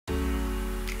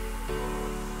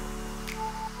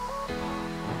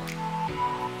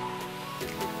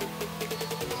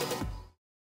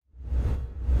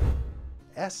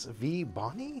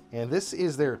SVBONY, and this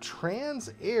is their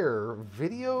TransAir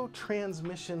video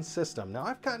transmission system. Now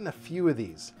I've gotten a few of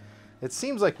these. It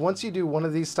seems like once you do one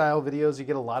of these style videos, you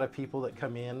get a lot of people that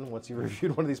come in once you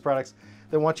reviewed one of these products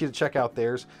that want you to check out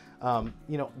theirs.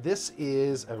 You know, this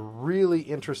is a really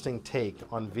interesting take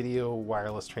on video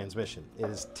wireless transmission. It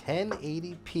is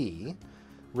 1080p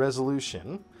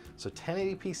resolution. So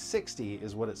 1080p 60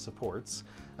 is what it supports.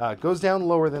 It goes down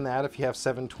lower than that. If you have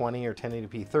 720 or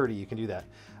 1080p 30, you can do that.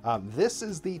 This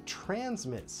is the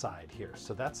transmit side here.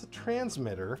 So that's the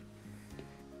transmitter,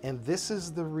 and this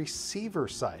is the receiver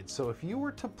side. So if you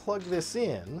were to plug this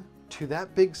in to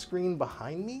that big screen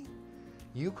behind me,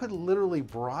 you could literally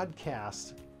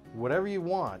broadcast whatever you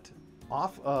want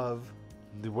off of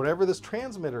whatever this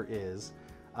transmitter is,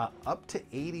 up to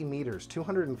 80 meters,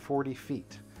 240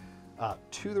 feet.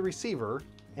 To the receiver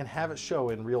and have it show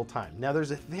in real time. Now there's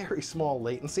a very small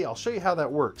latency. I'll show you how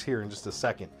that works here in just a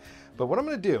second. But what I'm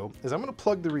going to do is I'm going to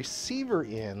plug the receiver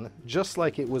in just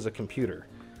like it was a computer.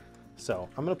 So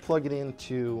I'm going to plug it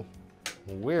into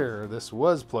where this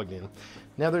was plugged in.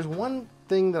 Now there's one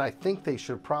thing that I think they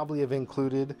should probably have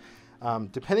included.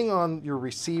 Depending on your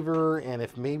receiver and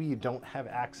if maybe you don't have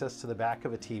access to the back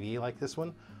of a TV like this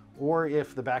one, or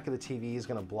if the back of the TV is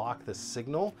going to block the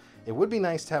signal, it would be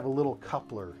nice to have a little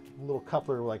coupler. A little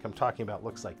coupler like I'm talking about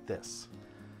looks like this.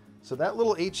 So that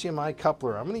little HDMI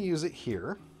coupler, I'm going to use it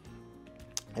here.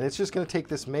 And it's just going to take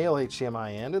this male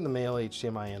HDMI end and the male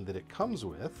HDMI end that it comes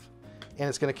with, and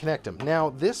it's going to connect them.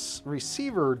 Now this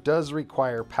receiver does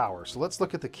require power. So let's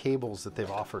look at the cables that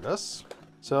they've offered us.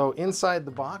 So inside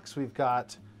the box, we've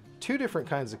got two different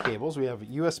kinds of cables. We have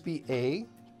USB-A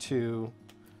to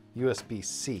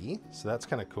USB-C, so that's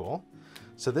kind of cool.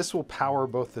 So this will power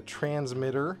both the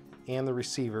transmitter and the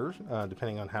receiver,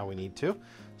 depending on how we need to. So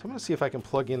I'm going to see if I can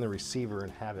plug in the receiver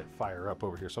and have it fire up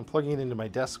over here. So I'm plugging it into my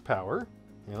desk power.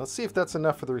 And let's see if that's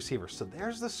enough for the receiver. So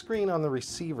there's the screen on the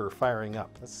receiver firing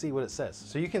up. Let's see what it says.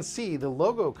 So you can see the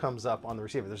logo comes up on the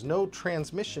receiver. There's no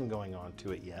transmission going on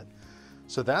to it yet.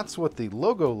 So that's what the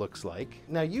logo looks like.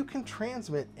 Now you can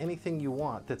transmit anything you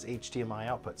want that's HDMI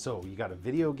output. So you got a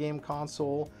video game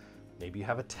console, maybe you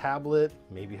have a tablet,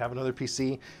 maybe you have another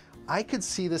PC. I could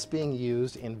see this being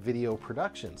used in video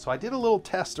production. So I did a little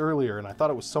test earlier and I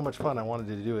thought it was so much fun I wanted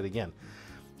to do it again.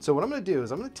 So what I'm going to do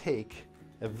is I'm going to take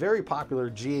a very popular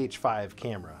GH5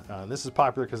 camera. This is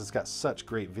popular because it's got such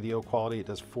great video quality. It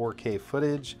does 4K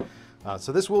footage.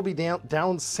 So this will be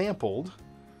down sampled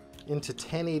into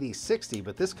 1080 60,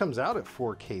 but this comes out at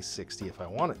 4K 60 if I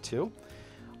want it to.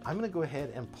 I'm going to go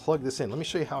ahead and plug this in. Let me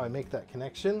show you how I make that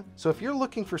connection. So if you're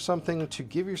looking for something to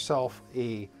give yourself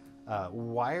a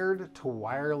wired to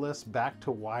wireless, back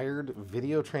to wired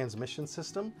video transmission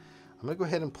system, I'm going to go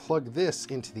ahead and plug this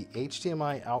into the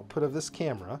HDMI output of this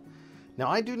camera. Now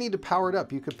I do need to power it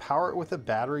up. You could power it with a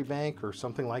battery bank or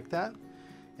something like that.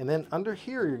 And then under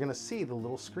here, you're going to see the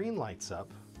little screen lights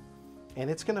up, and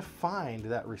it's going to find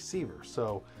that receiver.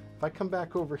 So if I come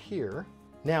back over here,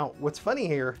 now what's funny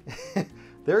here,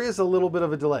 there is a little bit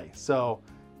of a delay. So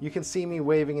you can see me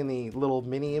waving in the little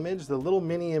mini image. The little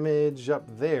mini image up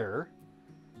there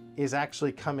is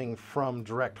actually coming from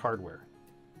direct hardware.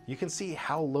 You can see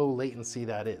how low latency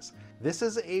that is. This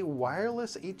is a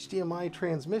wireless HDMI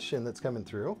transmission that's coming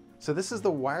through. So this is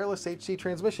the wireless HD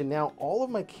transmission. Now all of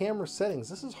my camera settings,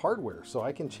 this is hardware. So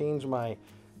I can change my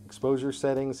exposure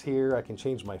settings here. I can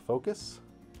change my focus,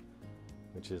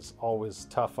 which is always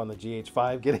tough on the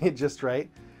GH5, getting it just right.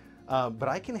 But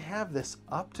I can have this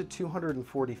up to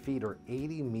 240 feet or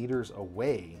 80 meters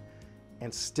away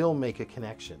and still make a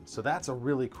connection. So that's a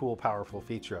really cool, powerful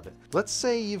feature of it. Let's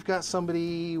say you've got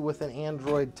somebody with an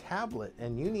Android tablet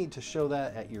and you need to show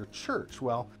that at your church.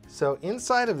 Well, so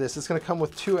inside of this, it's gonna come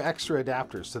with two extra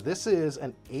adapters. So this is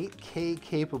an 8K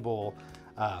capable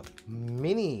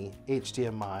mini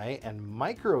HDMI and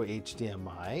micro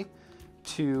HDMI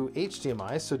to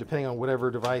HDMI. So depending on whatever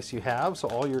device you have, so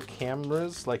all your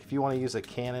cameras, like if you want to use a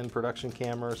Canon production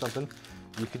camera or something,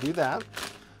 you could do that.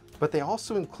 But they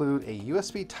also include a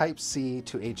USB Type-C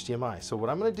to HDMI. So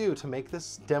what I'm going to do to make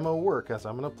this demo work is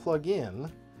I'm going to plug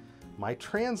in my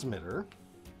transmitter,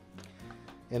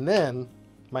 and then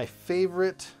my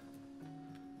favorite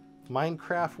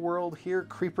Minecraft world here,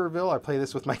 Creeperville. I play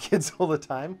this with my kids all the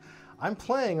time. I'm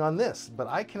playing on this, but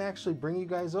I can actually bring you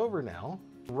guys over now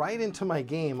right into my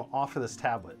game off of this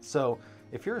tablet. So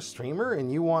if you're a streamer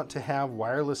and you want to have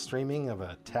wireless streaming of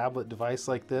a tablet device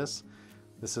like this,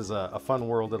 this is a fun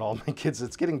world at all my kids.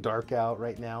 It's getting dark out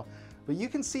right now, but you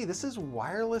can see this is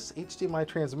wireless HDMI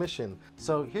transmission.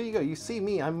 So here you go. You see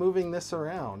me, I'm moving this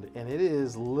around and it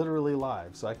is literally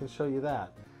live. So I can show you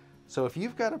that. So if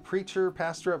you've got a preacher,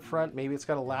 pastor up front, maybe it's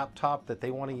got a laptop that they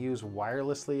want to use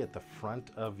wirelessly at the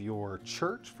front of your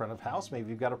church, front of house, maybe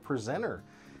you've got a presenter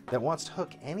that wants to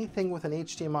hook anything with an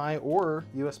HDMI or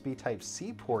USB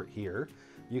Type-C port here,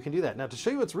 you can do that. Now to show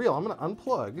you it's real, I'm going to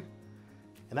unplug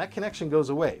and that connection goes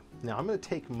away. Now I'm going to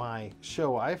take my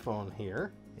show iPhone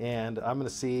here and I'm going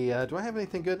to see, do I have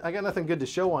anything good? I got nothing good to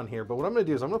show on here, but what I'm going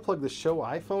to do is I'm going to plug the show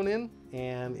iPhone in,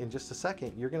 and in just a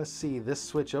second you're going to see this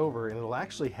switch over and it'll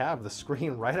actually have the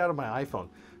screen right out of my iPhone.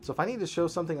 So if I need to show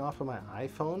something off of my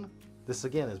iPhone, this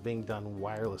again is being done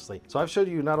wirelessly. So I've showed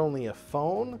you not only a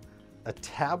phone, a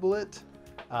tablet,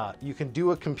 you can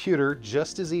do a computer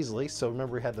just as easily. So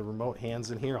remember we had the remote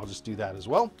hands in here, I'll just do that as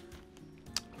well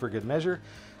for good measure.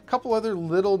 A couple other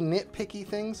little nitpicky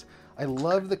things. I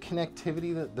love the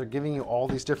connectivity that they're giving you, all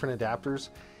these different adapters.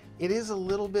 It is a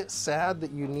little bit sad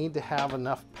that you need to have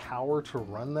enough power to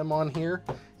run them on here.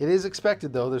 It is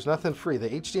expected though, there's nothing free. The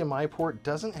HDMI port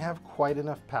doesn't have quite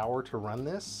enough power to run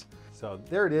this. So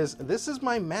there it is. This is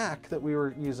my Mac that we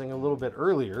were using a little bit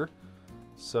earlier.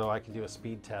 So I can do a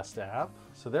speed test app.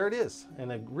 So there it is,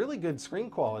 and a really good screen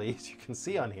quality as you can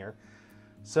see on here.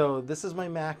 So this is my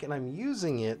Mac and I'm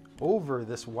using it over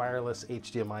this wireless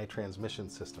HDMI transmission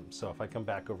system. So if I come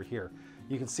back over here,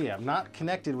 you can see I'm not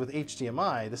connected with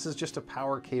HDMI. This is just a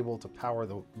power cable to power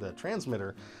the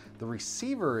transmitter. The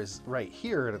receiver is right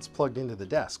here and it's plugged into the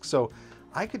desk. So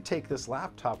I could take this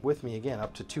laptop with me again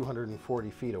up to 240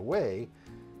 feet away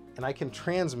and I can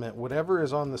transmit whatever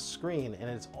is on the screen and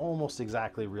it's almost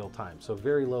exactly real time. So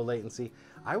very low latency.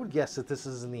 I would guess that this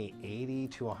is in the 80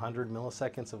 to 100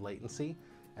 milliseconds of latency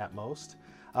at most.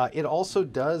 It also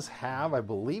does have, I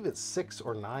believe it's 6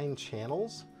 or 9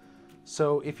 channels.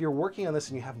 So if you're working on this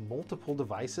and you have multiple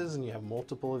devices and you have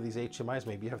multiple of these HDMIs,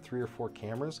 maybe you have 3 or 4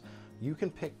 cameras, you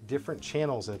can pick different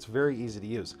channels and it's very easy to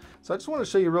use. So I just want to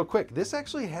show you real quick. This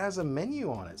actually has a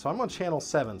menu on it. So I'm on channel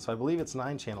 7, so I believe it's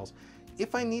 9 channels.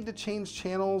 If I need to change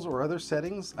channels or other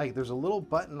settings, there's a little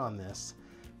button on this.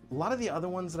 A lot of the other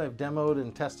ones that I've demoed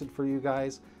and tested for you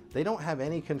guys, they don't have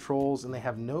any controls and they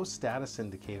have no status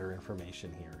indicator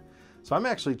information here. So I'm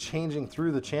actually changing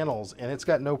through the channels and it's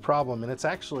got no problem, and it's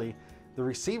actually, the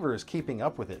receiver is keeping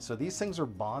up with it. So these things are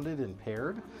bonded and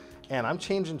paired, and I'm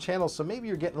changing channels, so maybe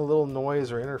you're getting a little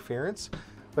noise or interference,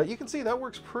 but you can see that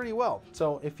works pretty well.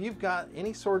 So if you've got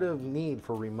any sort of need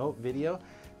for remote video,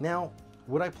 now,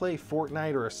 would I play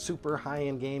Fortnite or a super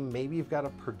high-end game? Maybe you've got a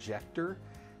projector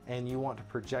and you want to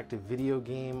project a video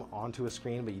game onto a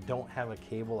screen, but you don't have a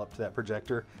cable up to that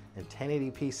projector, and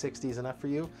 1080p 60 is enough for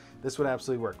you. This would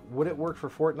absolutely work. Would it work for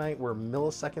Fortnite where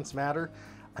milliseconds matter?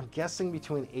 I'm guessing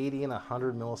between 80 and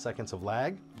 100 milliseconds of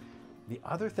lag. The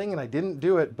other thing, and I didn't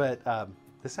do it, but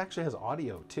this actually has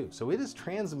audio too. So it is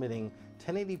transmitting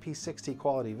 1080p 60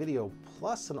 quality video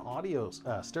plus an audio,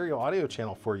 stereo audio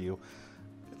channel for you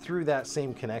through that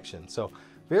same connection. So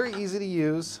very easy to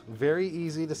use, very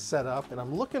easy to set up, and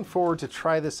I'm looking forward to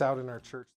try this out in our church.